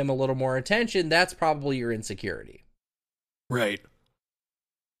giving Tim a little more attention, that's probably your insecurity. Right.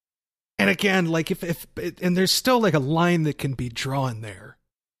 And again, like if and there's still like a line that can be drawn there.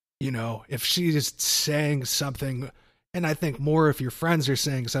 You know, if she is saying something, And I think more if your friends are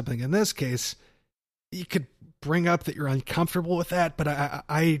saying something in this case, you could bring up that you're uncomfortable with that. But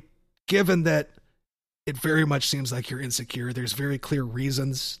I given that it very much seems like you're insecure, there's very clear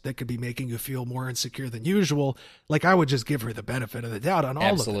reasons that could be making you feel more insecure than usual. Like, I would just give her the benefit of the doubt on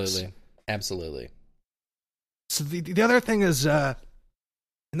all of this. Absolutely. So the other thing is, and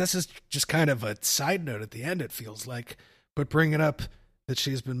this is just kind of a side note at the end, it feels like, but bringing up that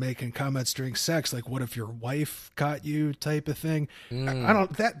she's been making comments during sex, like, what if your wife caught you type of thing. I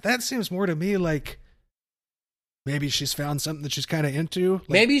don't, that seems more to me like maybe she's found something that she's kind of into. Like,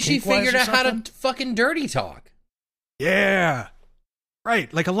 maybe she figured out how to fucking dirty talk. Yeah.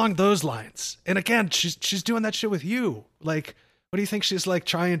 Right. Like, along those lines. And again, she's doing that shit with you. Like, what do you think she's like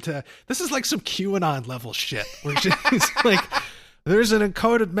trying to, this is like some QAnon level shit where she's like, there's an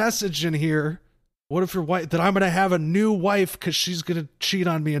encoded message in here. What if your wife, that I'm going to have a new wife because she's going to cheat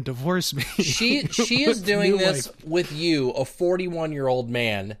on me and divorce me? She is doing this with you, a 41-year-old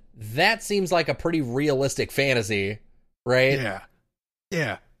man. That seems like a pretty realistic fantasy, right? Yeah.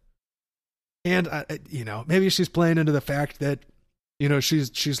 Yeah. And, you know, maybe she's playing into the fact that, you know,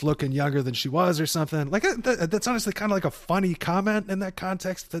 she's looking younger than she was or something. Like, that's honestly kind of like a funny comment in that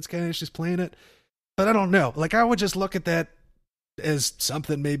context. That's kind of, she's playing it. But I don't know. Like, I would just look at that as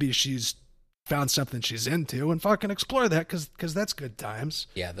something maybe she's found something she's into and fucking explore that because that's good times.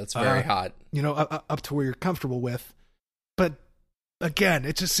 Yeah, that's very hot. You know, up to where you're comfortable with. But again,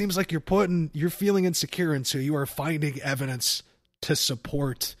 it just seems like you're feeling insecure, and so you are finding evidence to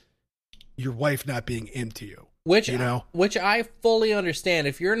support your wife not being into you. Which, you know? Which I fully understand.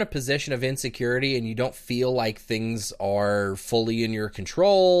 If you're in a position of insecurity and you don't feel like things are fully in your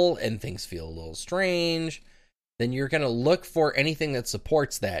control and things feel a little strange, then you're going to look for anything that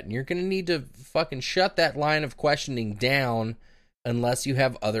supports that. And you're going to need to fucking shut that line of questioning down unless you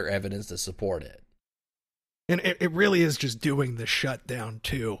have other evidence to support it. And it really is just doing the shutdown,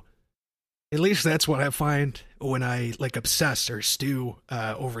 too. At least that's what I find when I, like, obsess or stew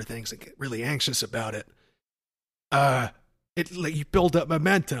over things and get really anxious about it. Like, you build up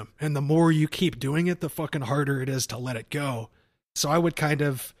momentum, and the more you keep doing it, the fucking harder it is to let it go. So I would kind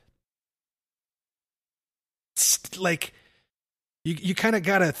of, like, you kind of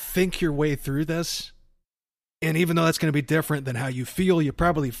got to think your way through this. And even though that's going to be different than how you feel, you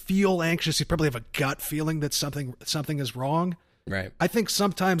probably feel anxious. You probably have a gut feeling that something is wrong. Right. I think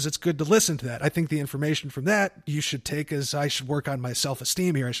sometimes it's good to listen to that. I think the information from that you should take as, I should work on my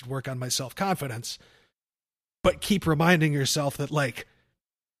self-esteem here. I should work on my self-confidence. But keep reminding yourself that, like,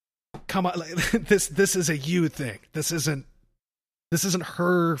 come on, like, this is a you thing. This isn't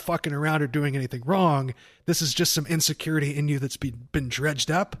her fucking around or doing anything wrong. This is just some insecurity in you that's been dredged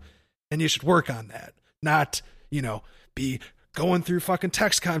up, and you should work on that. Not, you know, be going through fucking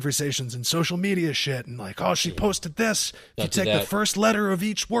text conversations and social media shit and like, oh, she posted this. If you take the first letter of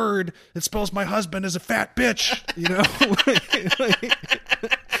each word, it spells my husband as a fat bitch. You know,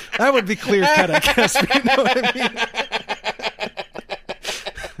 that would be clear cut, I guess. You know what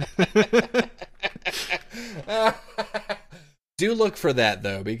I mean? Do look for that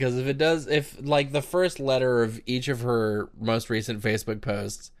though, because if like the first letter of each of her most recent Facebook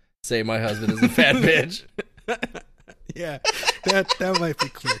posts say my husband is a fat bitch. Yeah, that might be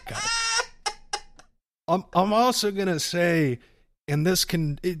clear cut. I'm also gonna say, and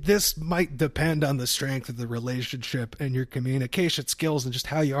this might depend on the strength of the relationship and your communication skills and just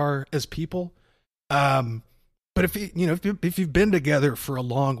how you are as people. But if you've been together for a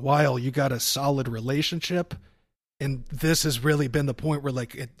long while, you got a solid relationship, and this has really been the point where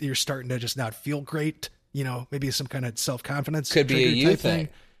like you're starting to just not feel great. You know, maybe some kind of self-confidence could be a you thing.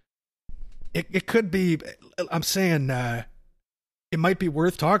 It could be. I'm saying it might be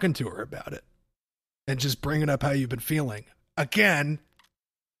worth talking to her about it and just bringing up how you've been feeling. Again,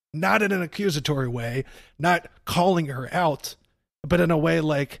 not in an accusatory way, not calling her out, but in a way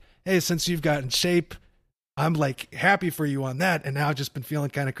like, hey, since you've gotten shape, I'm like happy for you on that, and now I've just been feeling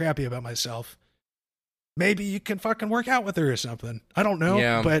kind of crappy about myself. Maybe you can fucking work out with her or something. I don't know,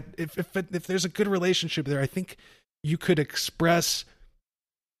 yeah. But if there's a good relationship there, I think you could express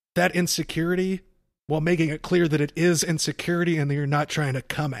that insecurity while making it clear that it is insecurity and that you're not trying to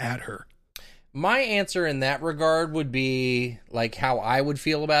come at her. My answer in that regard would be like how I would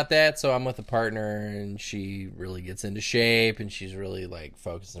feel about that. So I'm with a partner and she really gets into shape and she's really like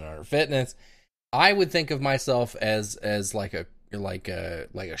focusing on her fitness. I would think of myself as like a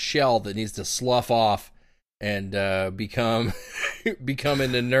shell that needs to slough off and become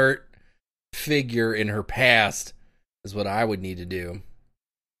an inert figure in her past is what I would need to do.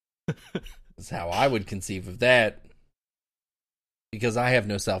 That's how I would conceive of that, because I have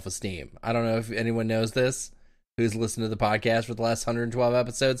no self-esteem. I don't know if anyone knows this who's listened to the podcast for the last 112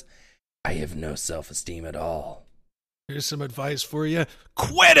 episodes, I have no self-esteem at all. Here's some advice for you.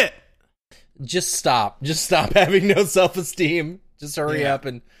 Quit it! Just stop. Just stop having no self-esteem. Just hurry up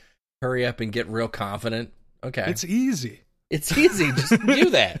and get real confident. Okay. It's easy. It's easy. Just do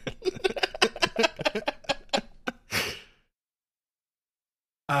that.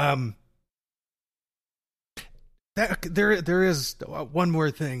 There is one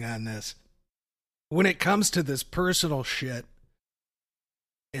more thing on this. When it comes to this personal shit,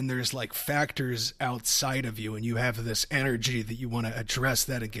 and there's like factors outside of you, and you have this energy that you want to address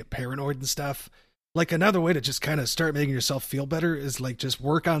that and get paranoid and stuff, like another way to just kind of start making yourself feel better is like just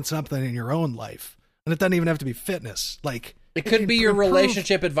work on something in your own life. And it doesn't even have to be fitness. Like it could be your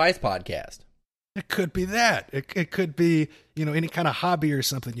relationship advice podcast. It could be that. It could be, any kind of hobby or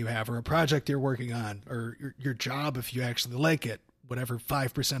something you have, or a project you're working on, or your job if you actually like it, whatever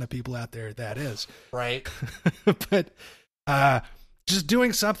 5% of people out there that is. Right. But just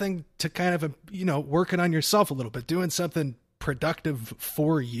doing something to kind of, working on yourself a little bit, doing something productive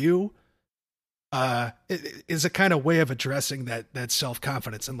for you is a kind of way of addressing that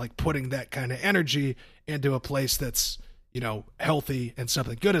self-confidence and like putting that kind of energy into a place that's, healthy and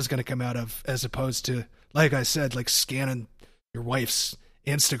something good is going to come out of, as opposed to, like I said, like scanning your wife's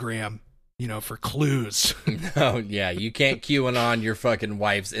Instagram, for clues. Oh yeah. You can't QAnon your fucking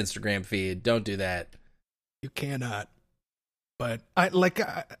wife's Instagram feed. Don't do that. You cannot. But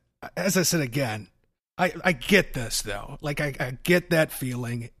as I said again, I get this though. Like I get that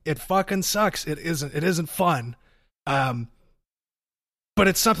feeling. It fucking sucks. It isn't fun. But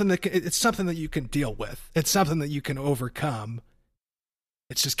it's something that you can deal with. It's something that you can overcome.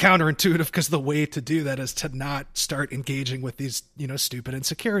 It's just counterintuitive because the way to do that is to not start engaging with these, stupid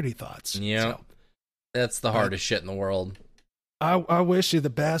insecurity thoughts. Yeah. So, that's the hardest shit in the world. I wish you the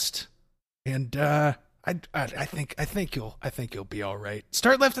best. And I think you'll be all right.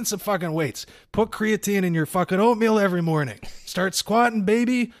 Start lifting some fucking weights. Put creatine in your fucking oatmeal every morning. Start squatting,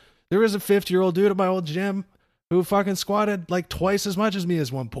 baby. There was a 50-year-old dude at my old gym who fucking squatted like twice as much as me at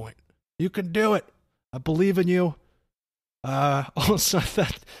one point. You can do it. I believe in you. Also, I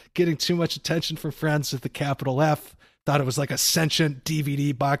thought getting too much attention from Friends with the capital F. Thought it was like a sentient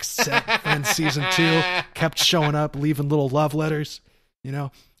DVD box set. Friends season 2 kept showing up, leaving little love letters.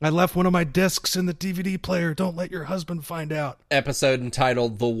 I left one of my discs in the DVD player. Don't let your husband find out. Episode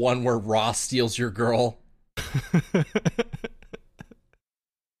entitled "The One Where Ross Steals Your Girl."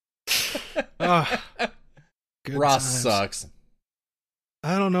 Ross times. Sucks.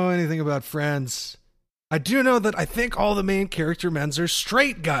 I don't know anything about Friends. I do know that I think all the main character men are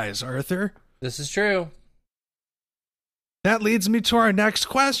straight guys, Arthur. This is true. That leads me to our next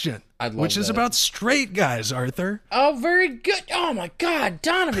question, which is that. about straight guys, Arthur. Oh, very good. Oh my God,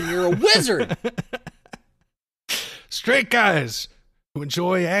 Donovan, you're a wizard. Straight guys who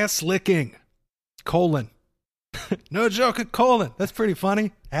enjoy ass licking. : No joke at : That's pretty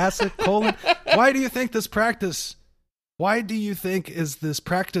funny. Ass lick : Why do you think this practice is this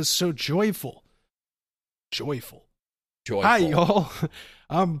practice so joyful? Joyful. Hi, y'all.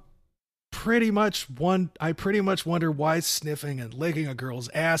 I pretty much wonder why sniffing and licking a girl's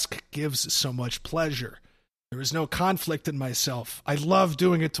ass gives so much pleasure. There is no conflict in myself. I love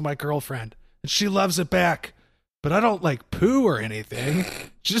doing it to my girlfriend, and she loves it back. But I don't like poo or anything.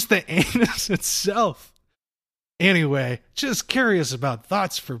 Just the anus itself. Anyway, just curious about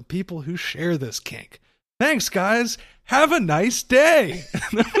thoughts from people who share this kink. Thanks, guys. Have a nice day.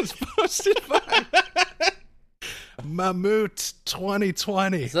 That was posted by Mammut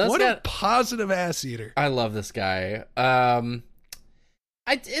 2020. So what a positive ass eater. I love this guy.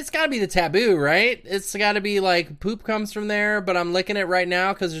 It's got to be the taboo, right? It's got to be like poop comes from there, but I'm licking it right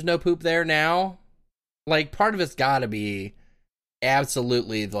now because there's no poop there now. Like, part of it's got to be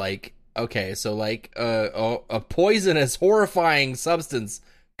absolutely like, okay, so like a poisonous, horrifying substance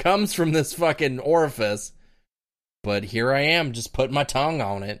comes from this fucking orifice, but here I am just putting my tongue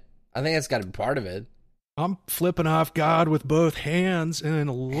on it. I think that's got to be part of it. I'm flipping off God with both hands and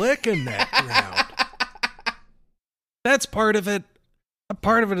licking that ground. That's part of it. A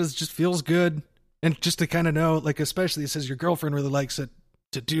part of it is just feels good. And just to kind of know, like, especially it says your girlfriend really likes it,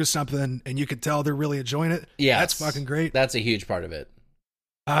 to do something and you could tell they're really enjoying it. Yeah. That's fucking great. That's a huge part of it.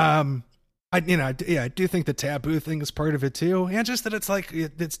 I do think the taboo thing is part of it too. And just that it's like,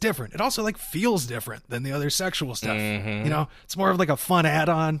 it's different. It also like feels different than the other sexual stuff. Mm-hmm. It's more of like a fun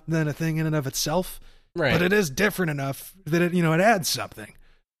add-on than a thing in and of itself. Right. But it is different enough that it adds something.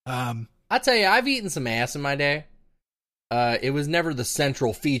 I tell you, I've eaten some ass in my day. It was never the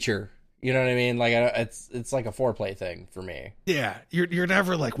central feature, You know what I mean? Like it's like a foreplay thing for me. Yeah, you're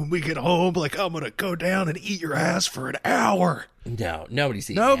never like, when we get home, like, I'm gonna go down and eat your ass for an hour. No, nobody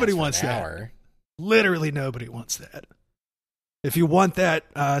wants an that. hour. Literally nobody wants that. If you want that,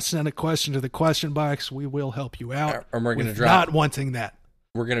 send a question to the question box. We will help you out. Or we're gonna not wanting that.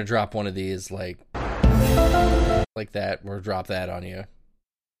 We're gonna drop one of these like that. We'll drop that on you.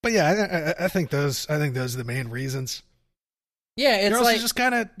 But yeah, I think those are the main reasons. Yeah, it's you're also like just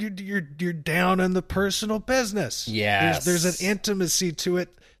kind of you're down in the personal business. Yeah, there's an intimacy to it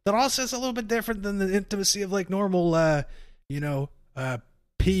that also is a little bit different than the intimacy of like normal,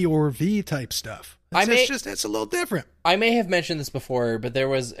 P or V type stuff. It's a little different. I may have mentioned this before, but there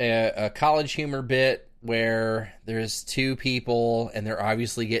was a College Humor bit where there's two people and they're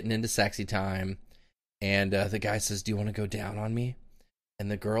obviously getting into sexy time, and the guy says, "Do you want to go down on me?"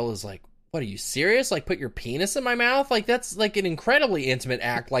 And the girl is like, "What, are you serious? Like, put your penis in my mouth?" Like, that's like an incredibly intimate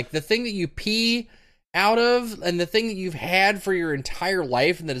act. Like, the thing that you pee out of and the thing that you've had for your entire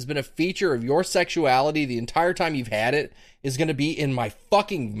life and that has been a feature of your sexuality the entire time you've had it is going to be in my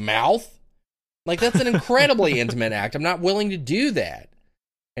fucking mouth? Like, that's an incredibly intimate act. I'm not willing to do that.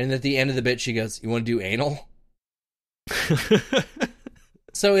 And at the end of the bit, she goes, "You want to do anal?"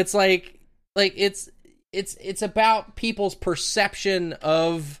 So it's like it's about people's perception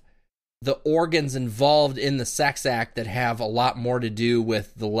of the organs involved in the sex act that have a lot more to do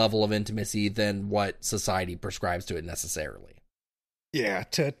with the level of intimacy than what society prescribes to it necessarily. Yeah,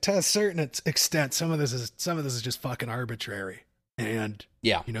 to a certain extent, some of this is just fucking arbitrary. And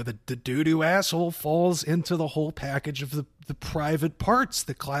yeah, the doo-doo asshole falls into the whole package of the private parts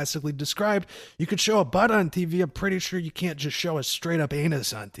that classically described. You could show a butt on TV. I'm pretty sure you can't just show a straight up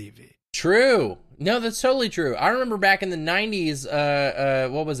anus on TV. True. No, that's totally true. I remember back in the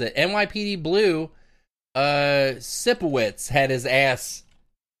 90s, what was it? NYPD Blue, Sipowicz had his ass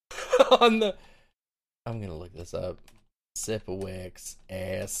on the... I'm going to look this up. Sipowicz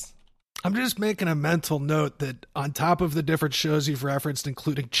ass. I'm just making a mental note that on top of the different shows you've referenced,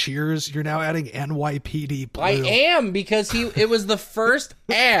 including Cheers, you're now adding NYPD Blue. I am, because it was the first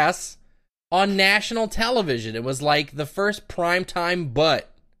ass on national television. It was like the first primetime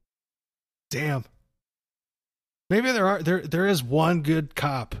butt. Damn. Maybe there is one good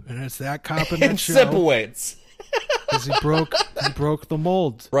cop, and it's that cop in that show. Sipowicz. Because he broke the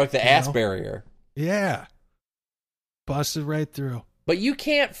mold. Broke the ass barrier. Yeah. Busted right through. But you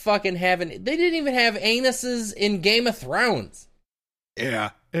can't fucking have they didn't even have anuses in Game of Thrones.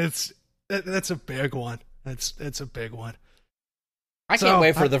 Yeah. That's a big one. It's a big one. I can't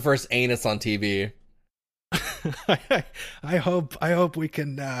wait for the first anus on TV. I hope we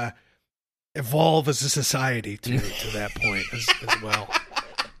can evolve as a society to that point as well.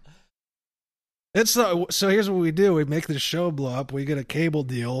 So here's what we do. We make the show blow up. We get a cable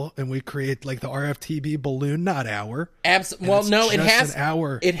deal, and we create like the RFTB balloon knot hour. Well, no, it has an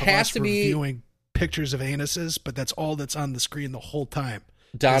hour. It has to be reviewing pictures of anuses, but that's all that's on the screen the whole time.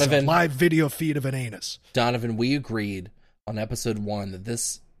 Donovan, a live video feed of an anus. Donovan, we agreed on episode 1 that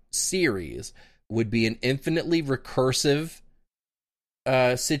this series would be an infinitely recursive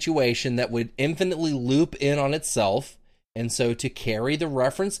situation that would infinitely loop in on itself. And so to carry the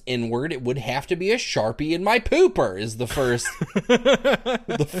reference inward, it would have to be a Sharpie in my pooper is the first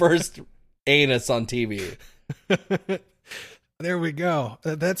the first anus on TV. There we go.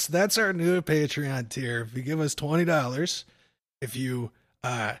 That's our new Patreon tier. If you give us $20, if you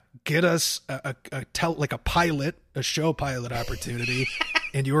get us a show pilot opportunity,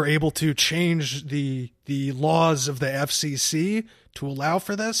 and you are able to change the laws of the FCC to allow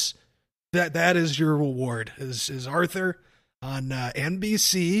for this, that is your reward. Is Arthur on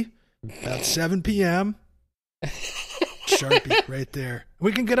NBC about 7 p.m. Sharpie right there.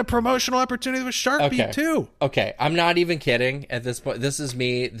 We can get a promotional opportunity with Sharpie too. Okay, I'm not even kidding at this point. This is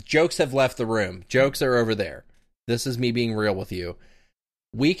me. The jokes have left the room. Jokes are over there. This is me being real with you.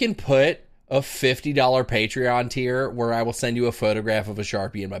 We can put a $50 Patreon tier where I will send you a photograph of a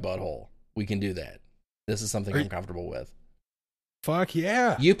Sharpie in my butthole. We can do that. This is something I'm comfortable with. Fuck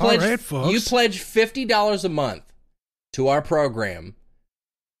yeah. You pledge, all right, folks. You pledge $50 a month to our program.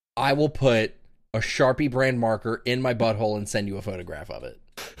 I will put a Sharpie brand marker in my butthole and send you a photograph of it.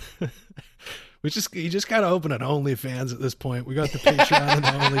 You just gotta open an OnlyFans at this point. We got the Patreon and the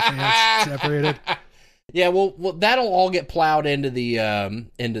OnlyFans separated. Yeah, well, that'll all get plowed into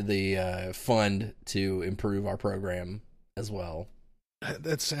the fund to improve our program as well.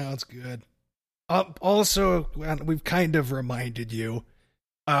 That sounds good. Also, we've kind of reminded you,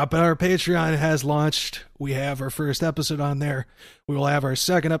 but our Patreon has launched. We have our first episode on there. We will have our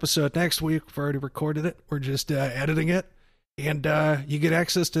second episode next week. We've already recorded it. We're just editing it. And you get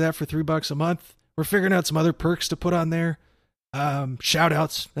access to that for $3 a month. We're figuring out some other perks to put on there. Shout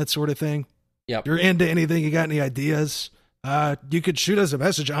outs, that sort of thing. Yep. If you're into anything, you got any ideas, you could shoot us a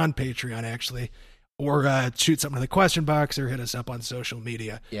message on Patreon, actually, or shoot something in the question box or hit us up on social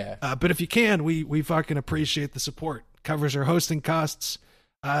media. Yeah. But if you can, we fucking appreciate the support. Covers our hosting costs,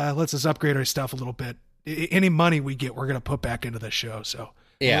 lets us upgrade our stuff a little bit. Any money we get, we're going to put back into the show. So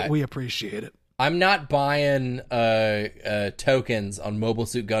yeah, we appreciate it. I'm not buying tokens on Mobile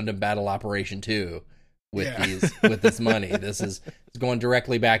Suit Gundam Battle Operation 2 with this money. This is going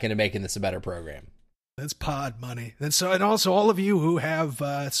directly back into making this a better program. That's pod money. And also all of you who have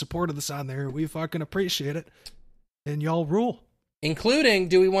supported us on there, we fucking appreciate it. And y'all rule. Including,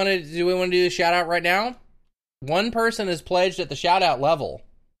 do we want to do the shout out right now? One person is pledged at the shout out level.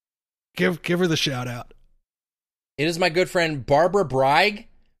 Give her the shout out. It is my good friend Barbara Bragg.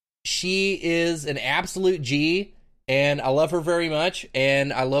 She is an absolute G, and I love her very much,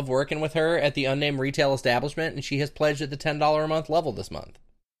 and I love working with her at the unnamed retail establishment, and she has pledged at the $10 a month level this month.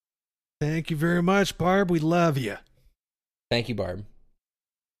 Thank you very much, Barb. We love you. Thank you, Barb.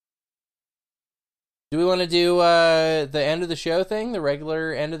 Do we want to do the end of the show thing, the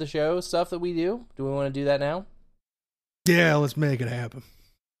regular end of the show stuff that we do? Do we want to do that now? Yeah, let's make it happen.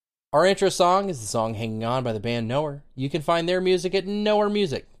 Our intro song is the song Hanging On by the band Knower. You can find their music at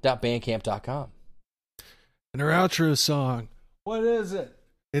knowermusic.bandcamp.com. And our outro song, what is it?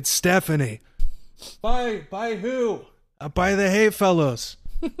 It's Stephanie. By who? By the Hey Fellows.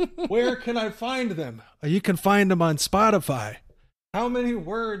 Where can I find them? You can find them on Spotify. How many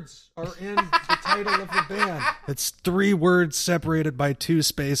words are in the title of the band? It's 3 words separated by 2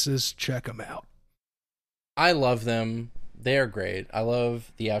 spaces. Check them out. I love them. They are great. I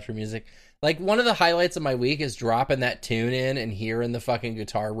love the outro music. Like, one of the highlights of my week is dropping that tune in and hearing the fucking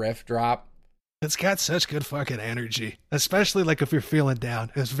guitar riff drop. It's got such good fucking energy, especially like if you're feeling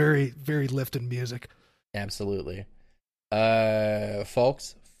down. It's very, very lifting music. Absolutely.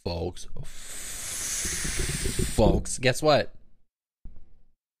 Folks, guess what?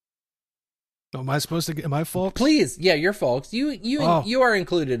 Oh, am I supposed to get, am I folks? Please. Yeah, you're folks. You are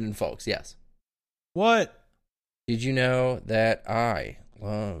included in folks. Yes. What? Did you know that I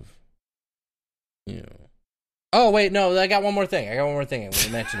love you? Oh, wait, no, I got one more thing. I want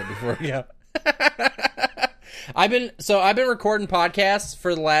to mention it before we go. I've been recording podcasts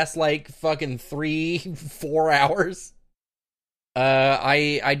for the last, like, fucking 3-4 hours.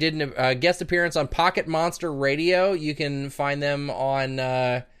 I did a guest appearance on Pocket Monster Radio. You can find them on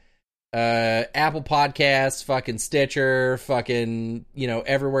Apple Podcasts, fucking Stitcher, fucking,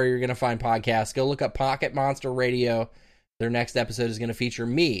 everywhere you're gonna find podcasts. Go look up Pocket Monster Radio. Their next episode is gonna feature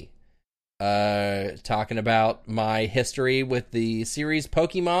me talking about my history with the series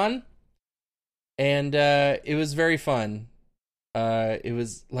Pokemon, and it was very fun. It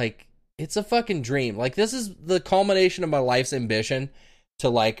was like, it's a fucking dream. Like, this is the culmination of my life's ambition to,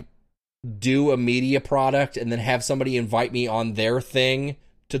 like, do a media product and then have somebody invite me on their thing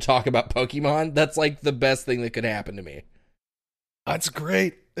to talk about Pokemon. That's like the best thing that could happen to me. That's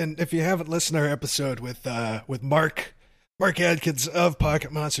great. And if you haven't listened to our episode with Mark Adkins of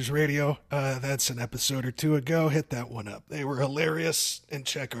Pocket Monsters Radio, that's an episode or 2 ago. Hit that one up. They were hilarious, and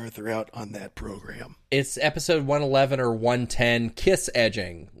check Arthur out on that program. It's episode 111 or 110, Kiss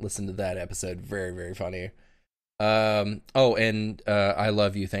Edging. Listen to that episode. Very, very funny. I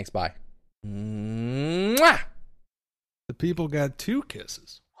love you. Thanks. Bye. Mwah! The people got 2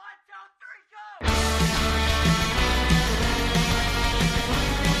 kisses.